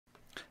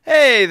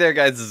Hey there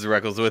guys, this is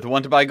Reckles with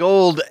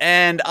WTBGold,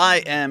 and I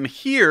am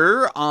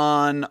here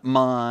on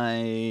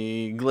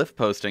my glyph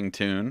posting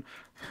tune.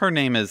 Her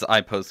name is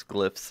I Post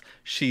Glyphs.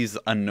 She's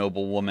a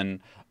noble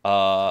woman.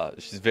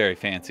 She's very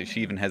fancy.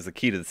 She even has the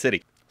key to the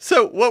city.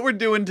 So what we're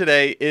doing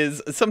today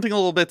is something a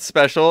little bit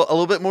special, a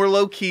little bit more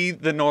low-key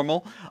than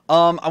normal.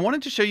 I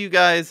wanted to show you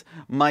guys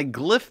my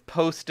glyph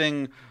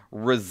posting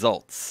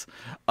results.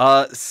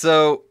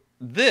 So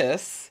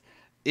this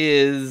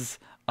is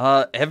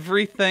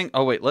everything.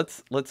 Oh wait,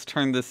 let's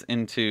turn this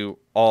into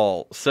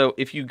all. So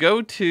if you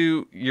go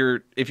to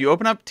if you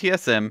open up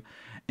TSM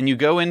and you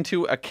go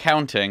into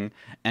accounting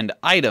and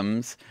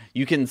items,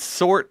 you can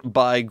sort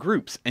by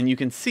groups and you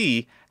can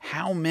see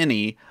how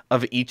many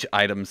of each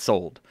item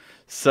sold.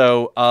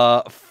 So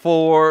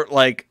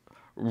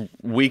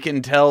we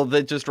can tell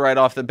that just right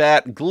off the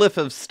bat, Glyph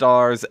of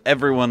Stars,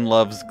 everyone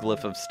loves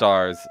Glyph of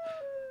Stars.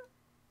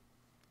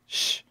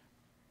 Shh.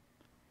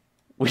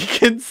 We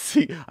can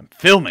see, I'm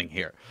filming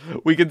here.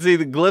 We can see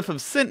the Glyph of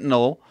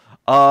Sentinel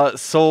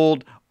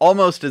sold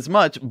almost as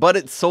much, but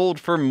it sold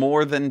for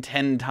more than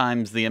 10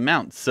 times the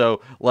amount. So,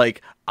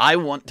 like, I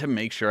want to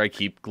make sure I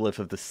keep Glyph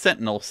of the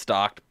Sentinel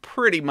stocked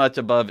pretty much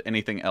above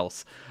anything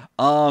else.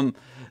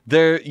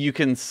 There you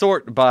can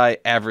sort by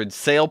average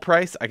sale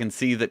price. I can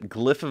see that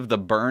Glyph of the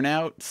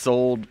Burnout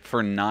sold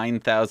for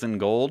 9,000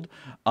 gold.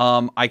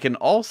 I can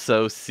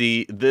also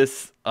see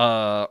this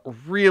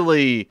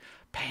really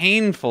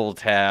painful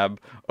tab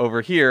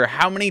over here,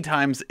 how many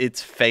times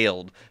it's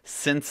failed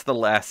since the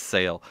last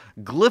sale.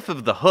 Glyph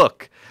of the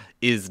Hook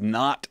is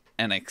not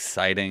an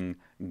exciting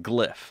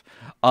glyph.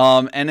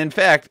 And in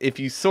fact, if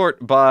you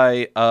sort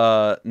by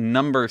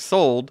number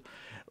sold,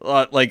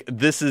 like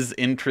this is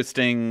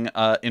interesting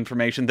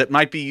information that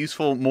might be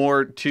useful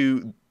more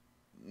to,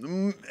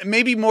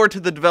 maybe more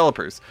to the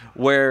developers,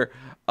 where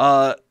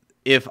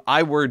if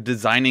I were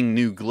designing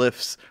new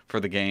glyphs for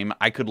the game,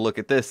 I could look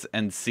at this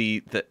and see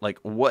that, like,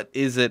 what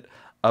is it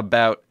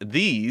about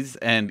these,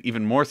 and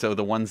even more so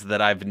the ones that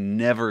I've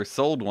never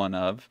sold one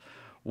of.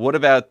 What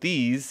about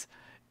these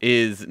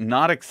is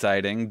not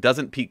exciting,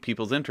 doesn't pique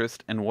people's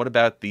interest, and what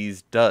about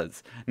these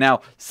does?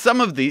 Now,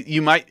 some of these,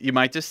 you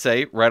might just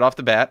say right off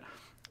the bat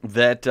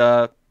that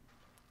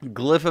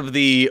Glyph of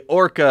the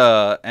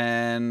Orca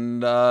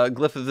and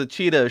Glyph of the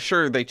Cheetah,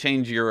 sure, they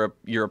change your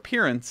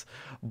appearance,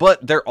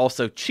 but they're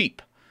also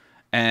cheap.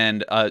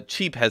 And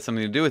cheap has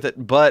something to do with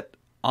it. But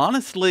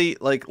honestly,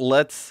 like,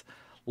 let's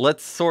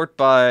sort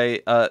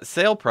by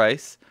sale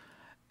price,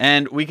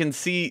 and we can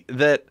see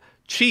that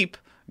cheap,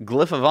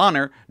 Glyph of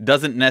Honor,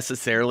 doesn't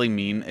necessarily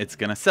mean it's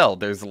going to sell.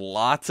 There's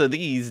lots of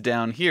these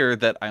down here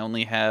that I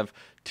only have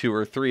 2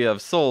 or 3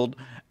 of sold,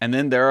 and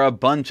then there are a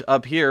bunch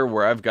up here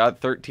where I've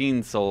got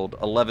 13 sold,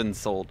 11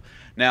 sold.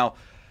 Now,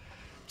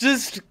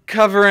 just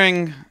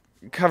covering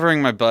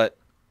my butt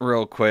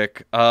real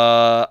quick,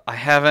 I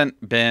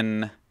haven't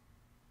been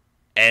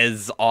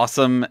as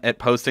awesome at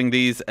posting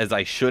these as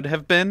I should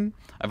have been.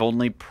 I've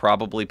only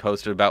probably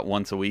posted about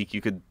once a week.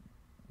 You could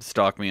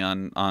stalk me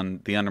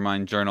on the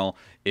Undermine Journal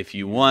if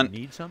you want.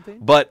 Need something?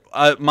 But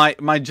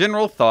my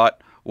general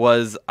thought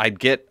was I'd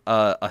get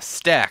a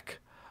stack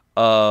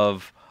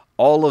of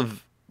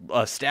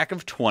a stack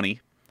of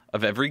 20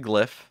 of every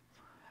glyph.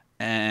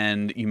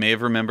 And you may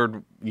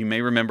remember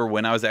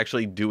when I was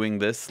actually doing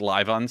this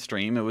live on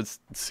stream. It was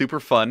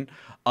super fun.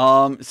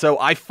 So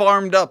I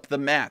farmed up the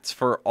mats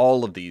for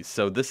all of these.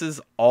 So this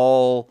is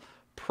all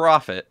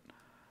profit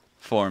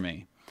for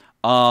me.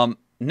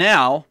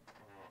 Now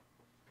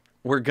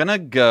we're gonna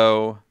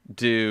go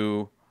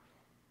do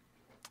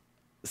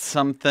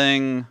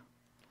something.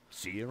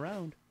 See you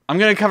around. I'm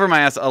gonna cover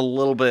my ass a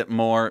little bit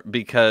more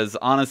because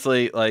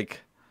honestly,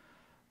 like,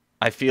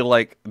 I feel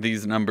like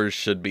these numbers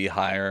should be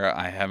higher.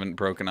 I haven't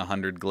broken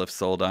 100 glyphs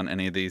sold on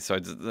any of these, so I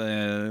just,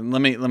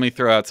 let me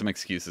throw out some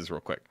excuses real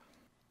quick.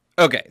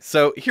 Okay,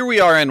 so here we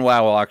are in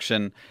WoW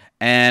Auction,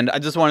 and I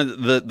just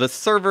wanted the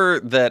server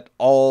that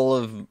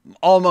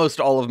almost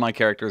all of my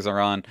characters are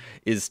on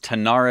is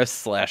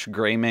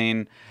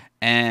Tanaris/Greymane,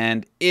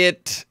 and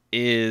it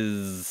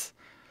is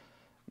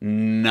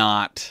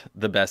not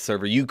the best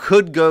server. You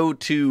could go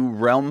to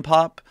Realm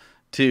Pop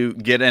to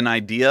get an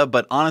idea,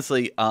 but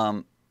honestly,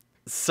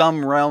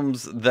 some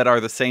realms that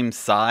are the same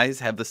size,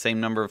 have the same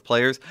number of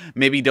players,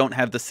 maybe don't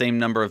have the same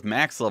number of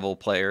max level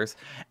players,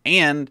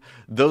 and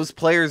those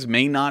players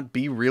may not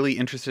be really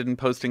interested in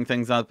posting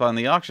things up on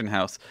the auction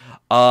house.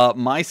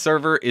 My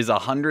server is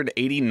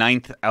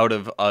 189th out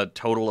of a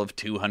total of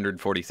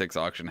 246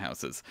 auction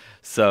houses.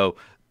 So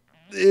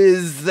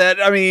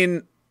I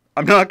mean,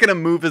 I'm not going to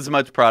move as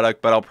much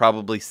product, but I'll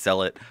probably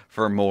sell it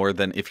for more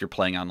than if you're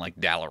playing on like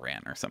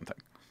Dalaran or something.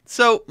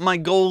 So my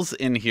goals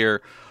in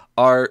here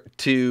are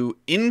to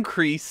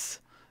increase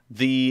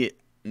the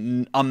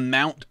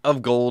amount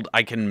of gold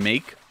I can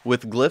make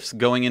with glyphs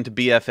going into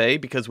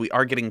BFA, because we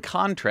are getting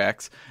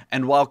contracts,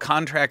 and while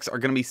contracts are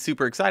going to be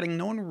super exciting,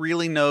 no one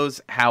really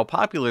knows how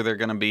popular they're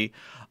going to be.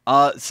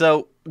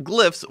 So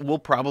glyphs will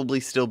probably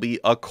still be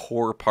a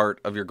core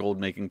part of your gold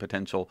making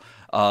potential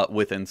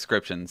with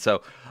Inscription.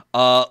 So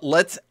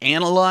let's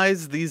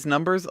analyze these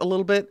numbers a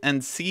little bit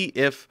and see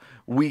if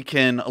we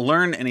can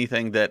learn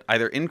anything that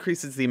either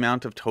increases the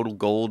amount of total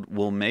gold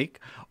we'll make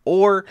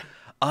or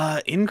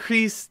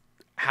increase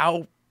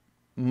how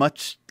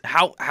much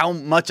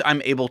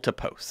I'm able to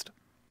post.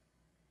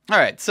 All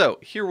right, so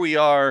here we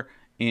are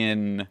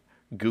in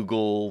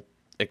Google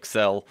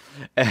Excel,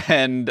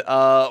 and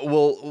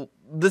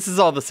this is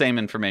all the same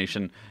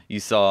information you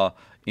saw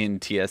in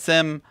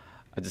TSM.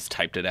 I just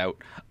typed it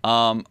out.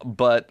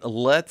 But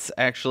let's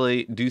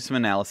actually do some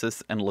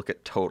analysis and look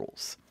at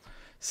totals.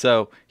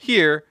 So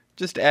here,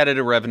 just added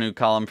a revenue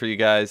column for you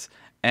guys,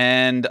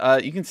 and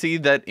you can see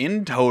that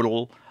in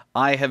total,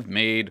 I have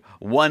made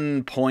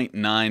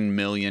 1.9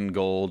 million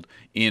gold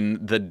in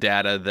the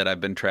data that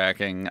I've been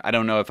tracking. I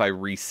don't know if I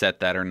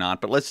reset that or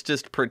not, but let's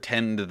just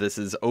pretend this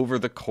is over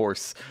the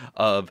course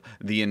of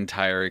the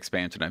entire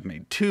expansion. I've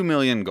made 2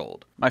 million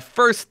gold. My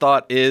first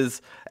thought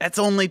is, that's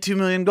only 2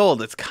 million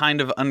gold. It's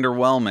kind of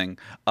underwhelming.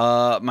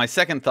 My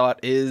second thought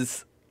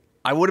is,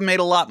 I would have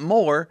made a lot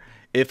more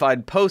if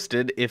I'd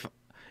posted, if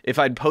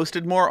I'd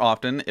posted more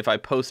often, if I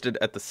posted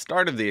at the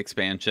start of the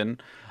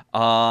expansion,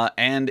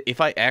 and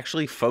if I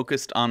actually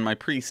focused on my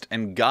priest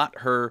and got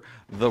her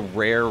the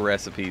rare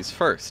recipes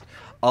first.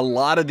 A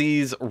lot of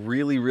these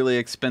really, really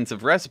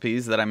expensive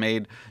recipes that I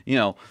made,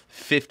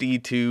 50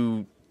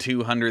 to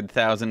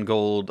 200,000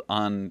 gold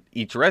on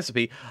each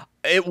recipe,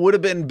 it would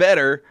have been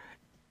better.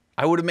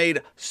 I would have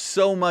made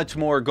so much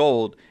more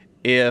gold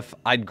if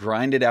I'd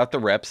grinded out the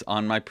reps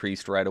on my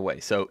priest right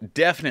away. So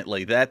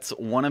definitely, that's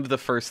one of the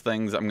first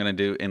things I'm going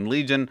to do in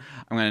Legion.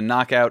 I'm going to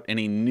knock out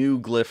any new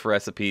glyph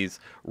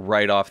recipes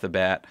right off the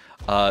bat,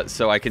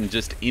 so I can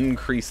just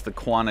increase the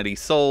quantity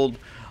sold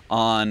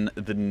on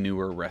the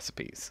newer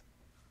recipes.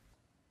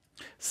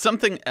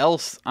 Something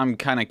else I'm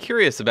kind of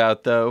curious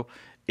about, though,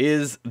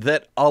 is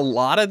that a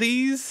lot of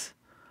these,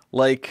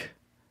 like,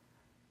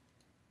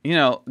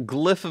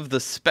 Glyph of the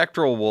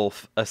Spectral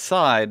Wolf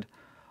aside,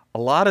 a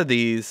lot of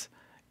these,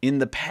 in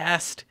the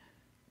past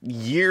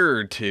year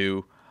or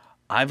two,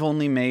 I've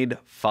only made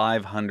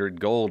 500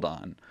 gold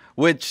on.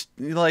 Which,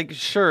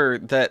 sure,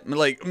 that,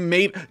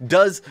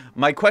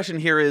 my question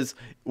here is,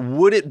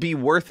 would it be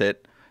worth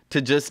it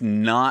to just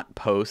not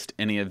post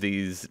any of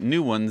these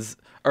new ones,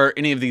 or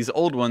any of these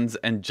old ones,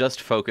 and just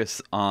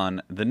focus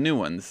on the new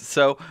ones?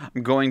 So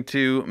I'm going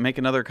to make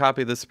another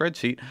copy of the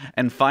spreadsheet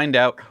and find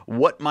out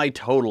what my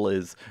total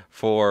is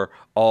for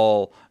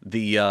all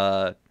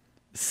the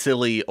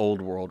silly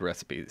old world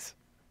recipes.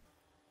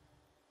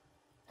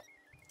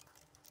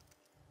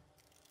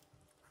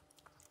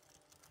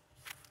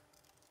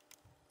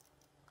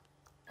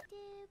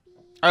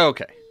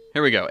 Okay,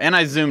 here we go. And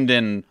I zoomed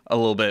in a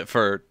little bit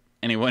for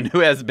anyone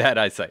who has bad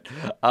eyesight.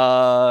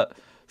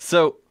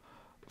 So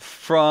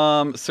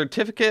from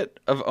Certificate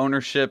of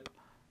Ownership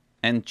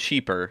and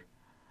cheaper,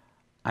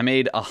 I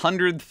made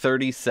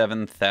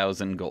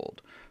 137,000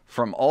 gold.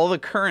 From all the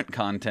current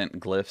content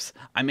glyphs,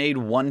 I made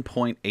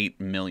 1.8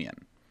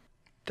 million.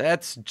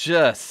 That's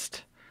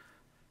just...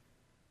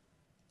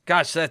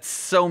 Gosh, that's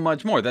so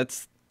much more. I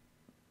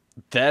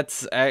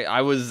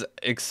was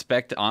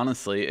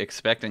honestly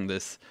expecting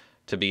this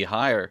to be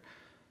higher.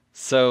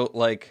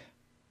 So,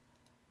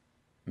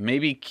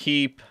 maybe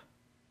keep...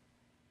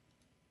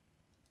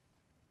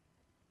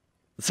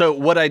 So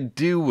what I'd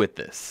do with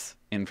this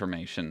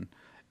information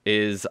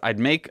is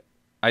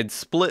I'd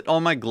split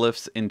all my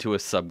glyphs into a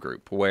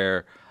subgroup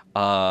where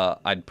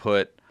I'd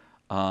put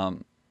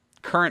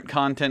current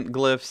content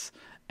glyphs,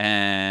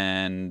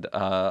 and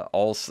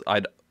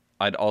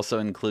I'd also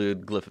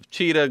include Glyph of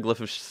Cheetah, Glyph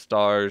of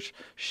Stars,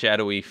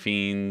 Shadowy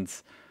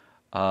Fiends,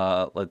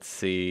 let's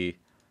see,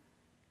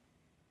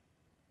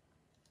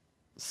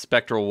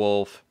 Spectral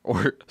Wolf,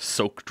 or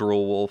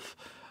Soctral Wolf,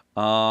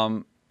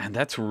 and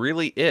that's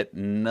really it.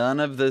 None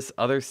of this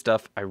other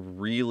stuff I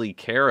really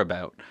care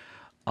about.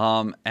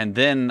 And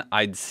then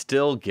I'd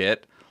still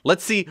get...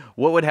 Let's see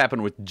what would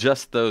happen with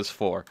just those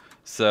four.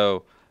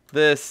 So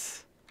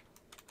this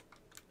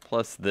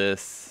plus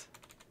this.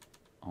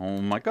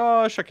 Oh my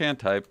gosh, I can't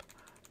type.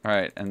 All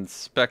right, and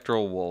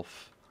Spectral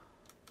Wolf.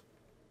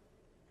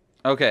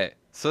 Okay,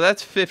 so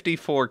that's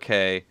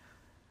 54k.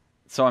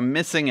 So I'm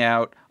missing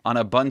out on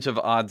a bunch of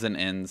odds and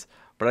ends,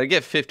 but I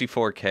get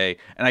 54k,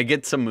 and I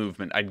get some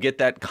movement. I'd get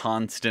that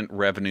constant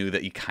revenue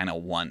that you kind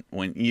of want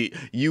when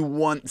you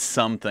want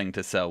something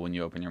to sell when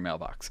you open your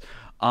mailbox.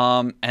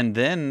 And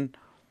then,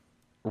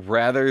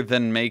 rather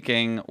than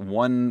making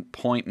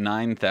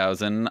 1.9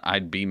 thousand,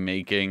 I'd be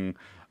making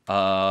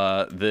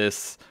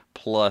this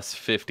plus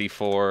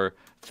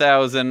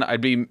 54,000.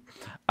 I'd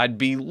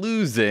be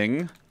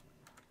losing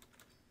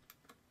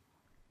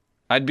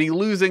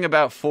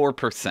about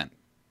 4%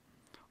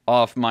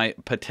 off my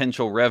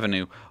potential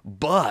revenue,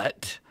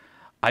 but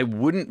I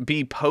wouldn't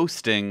be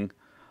posting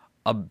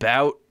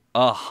about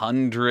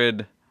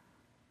 100.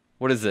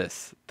 What is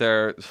this?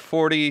 There's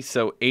 40,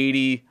 so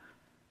 80.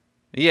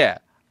 Yeah,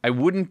 I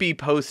wouldn't be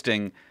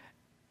posting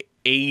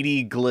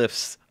 80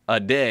 glyphs a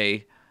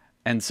day.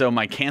 And so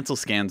my cancel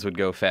scans would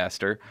go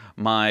faster.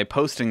 My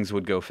postings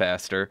would go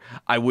faster.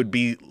 I would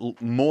be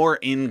more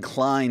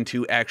inclined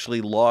to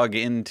actually log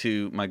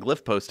into my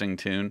glyph posting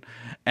tune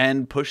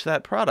and push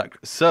that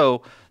product.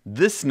 So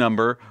this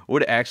number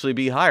would actually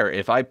be higher.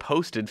 If I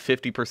posted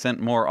 50%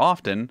 more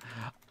often,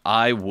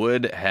 I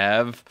would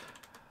have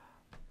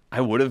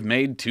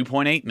made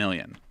 2.8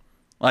 million.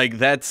 Like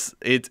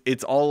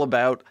it's all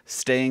about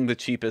staying the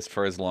cheapest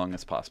for as long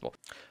as possible.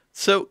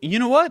 So, you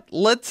know what?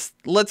 Let's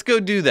go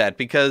do that,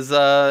 because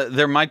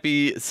there might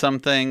be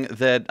something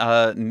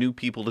that new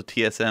people to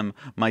TSM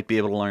might be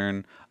able to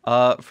learn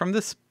from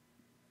this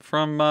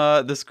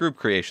group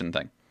creation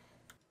thing.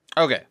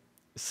 Okay,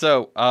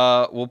 so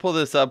we'll pull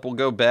this up. We'll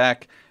go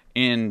back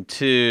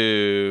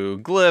into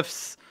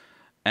glyphs,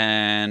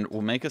 and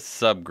we'll make a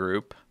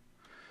subgroup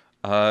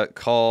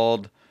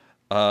called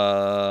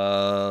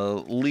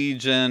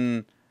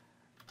Legion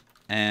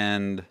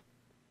and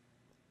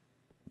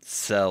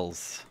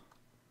Cells.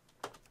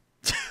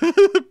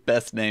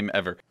 Best name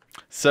ever.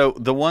 So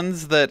the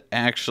ones that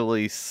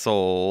actually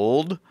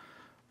sold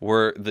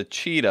were the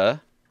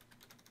cheetah.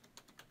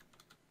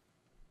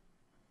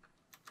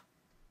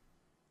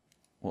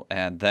 We'll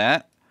add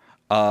that.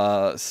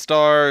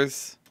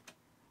 Stars.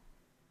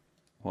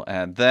 We'll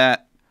add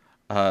that.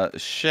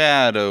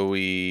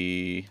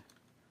 Shadowy.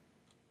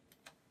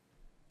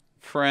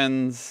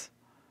 Friends.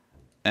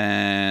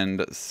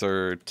 And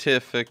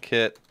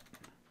certificate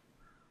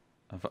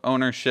of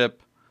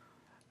ownership.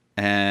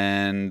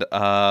 And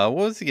what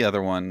was the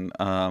other one?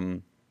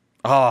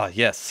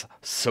 Yes,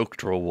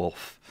 Soakdra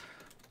Wolf.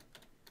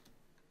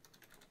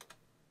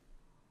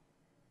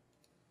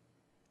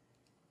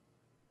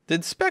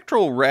 Did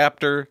Spectral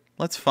Raptor?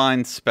 Let's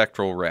find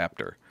Spectral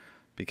Raptor,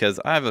 because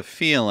I have a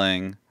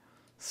feeling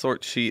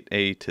sort sheet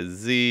A to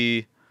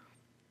Z.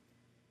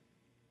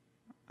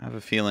 I have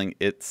a feeling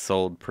it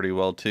sold pretty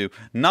well too.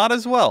 Not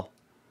as well.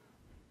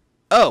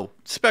 Oh,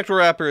 Spectral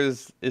Raptor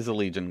is a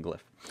Legion glyph.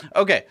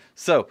 Okay,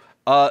 so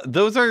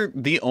those are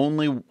the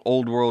only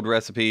old world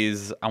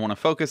recipes I want to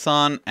focus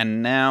on,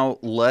 and now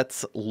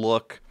let's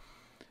look.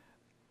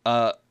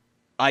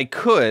 I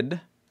could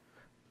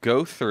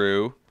go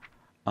through.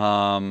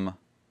 I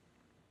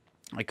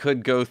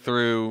could go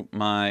through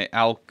my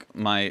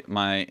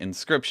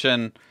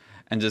Inscription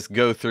and just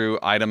go through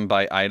item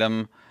by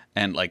item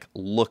and like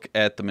look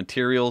at the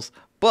materials.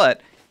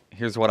 But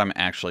here's what I'm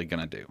actually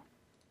gonna do.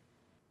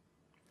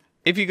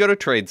 If you go to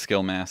Trade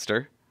Skill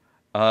Master,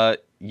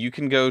 you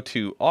can go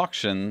to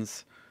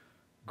Auctions,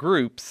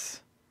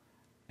 Groups,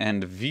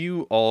 and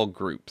View All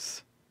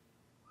Groups.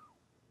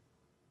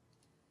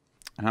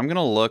 And I'm going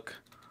to look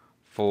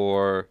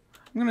for,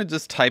 I'm going to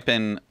just type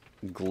in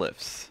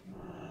glyphs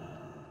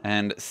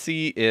and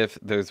see if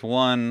there's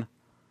one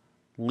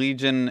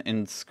Legion,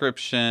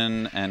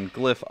 Inscription, and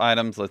glyph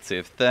items. Let's see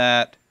if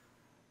that.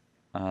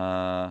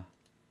 They're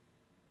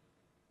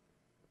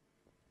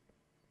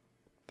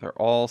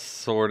all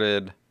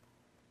sorted.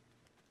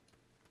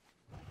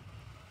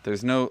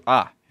 There's no...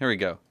 here we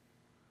go.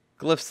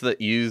 Glyphs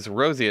that use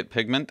roseate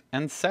pigment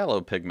and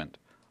sallow pigment.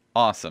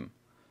 Awesome.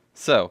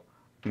 So,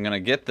 I'm going to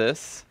get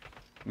this.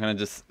 I'm going to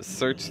just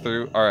search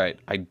through. Alright,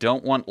 I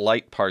don't want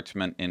light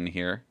parchment in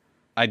here.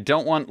 I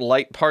don't want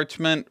light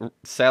parchment,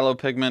 sallow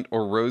pigment,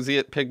 or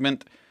roseate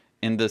pigment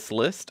in this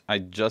list. I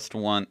just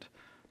want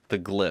the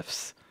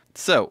glyphs.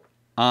 So,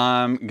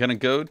 I'm going to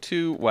go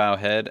to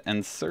Wowhead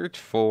and search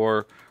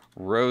for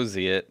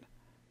roseate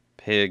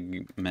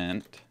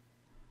pigment.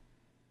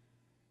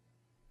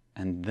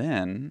 And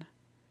then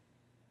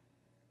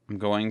I'm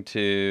going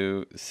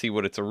to see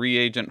what it's a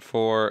reagent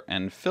for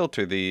and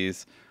filter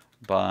these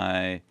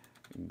by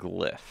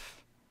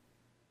glyph.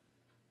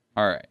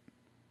 All right.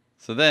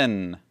 So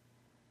then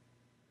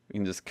we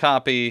can just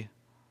copy.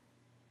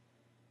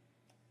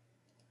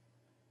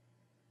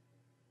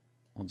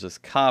 We'll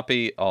just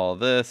copy all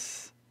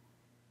this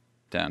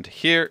down to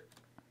here.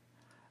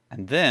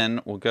 And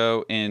then we'll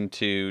go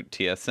into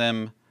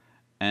TSM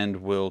and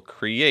we'll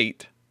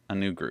create a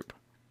new group.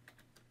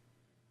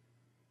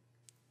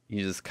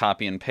 You just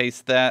copy and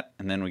paste that,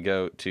 and then we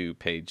go to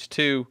page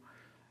 2,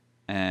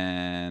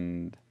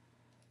 and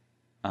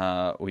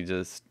we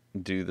just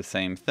do the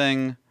same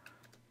thing.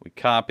 We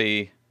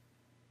copy,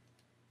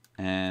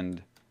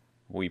 and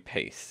we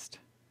paste.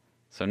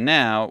 So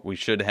now we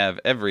should have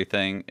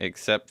everything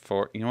except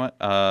for, you know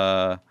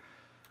what?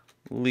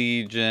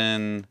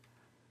 Legion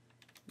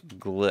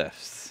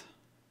glyphs.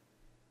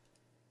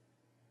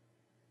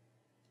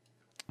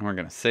 And we're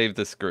going to save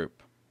this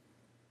group.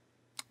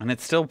 And it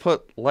still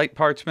put light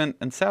parchment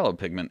and sallow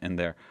pigment in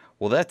there.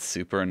 Well, that's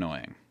super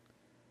annoying.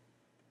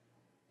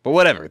 But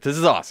whatever, this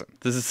is awesome.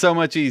 This is so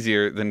much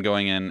easier than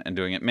going in and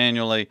doing it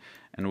manually.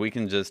 And we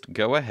can just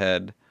go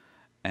ahead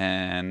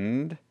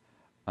and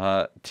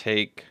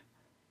take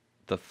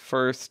the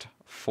first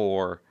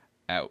 4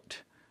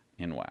 out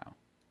in WoW.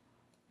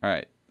 All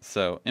right,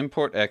 so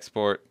import,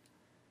 export,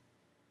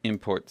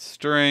 import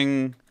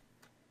string.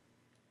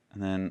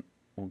 And then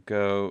we'll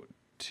go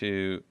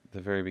to the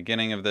very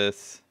beginning of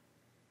this.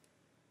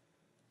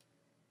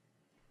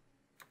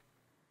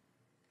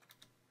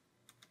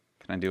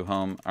 Can I do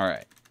home? All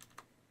right.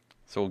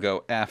 So we'll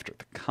go after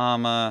the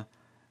comma,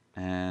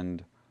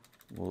 and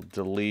we'll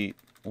delete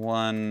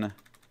 1,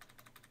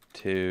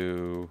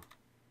 2,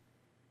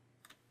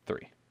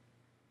 3.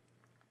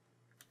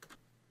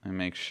 And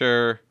make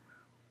sure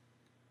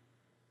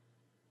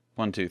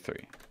 1, 2, 3.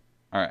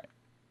 All right.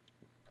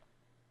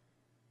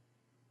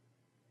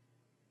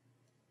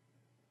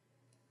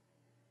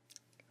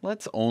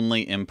 Let's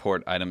only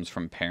import items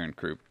from parent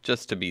group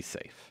just to be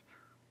safe.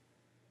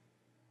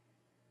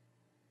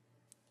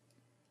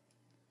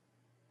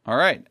 All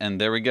right, and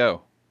there we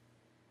go.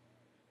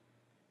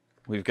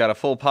 We've got a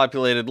full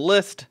populated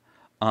list.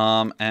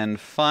 And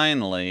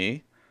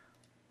finally,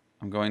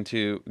 I'm going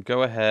to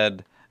go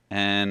ahead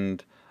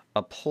and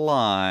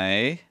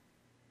apply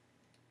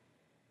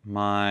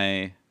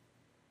my...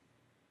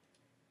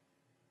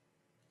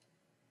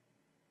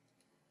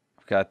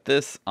 I've got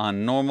this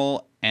on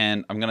normal,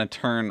 and I'm going to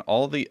turn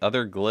all the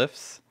other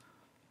glyphs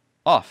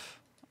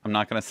off. I'm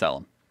not going to sell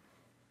them.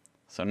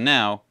 So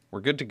now we're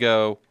good to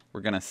go. We're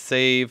going to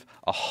save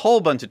a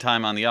whole bunch of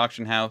time on the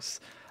auction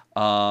house,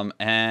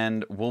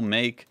 and we'll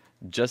make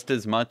just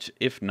as much,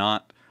 if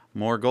not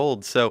more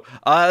gold. So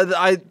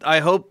I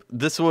hope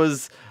this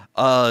was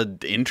an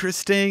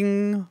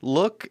interesting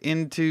look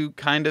into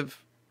kind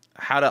of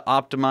how to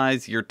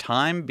optimize your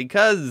time,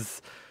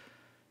 because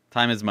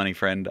time is money,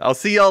 friend. I'll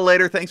see y'all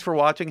later. Thanks for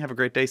watching. Have a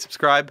great day.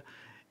 Subscribe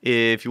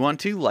if you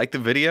want to. Like the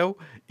video.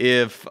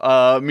 If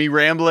me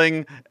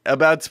rambling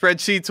about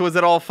spreadsheets was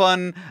at all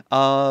fun.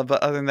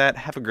 But other than that,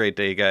 have a great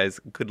day, guys.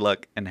 Good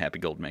luck and happy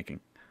gold making.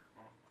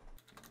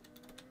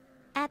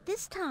 At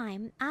this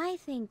time, I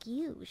think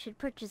you should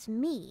purchase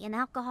me an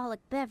alcoholic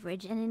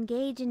beverage and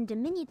engage in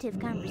diminutive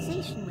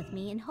conversation with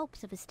me in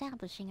hopes of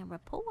establishing a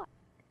rapport.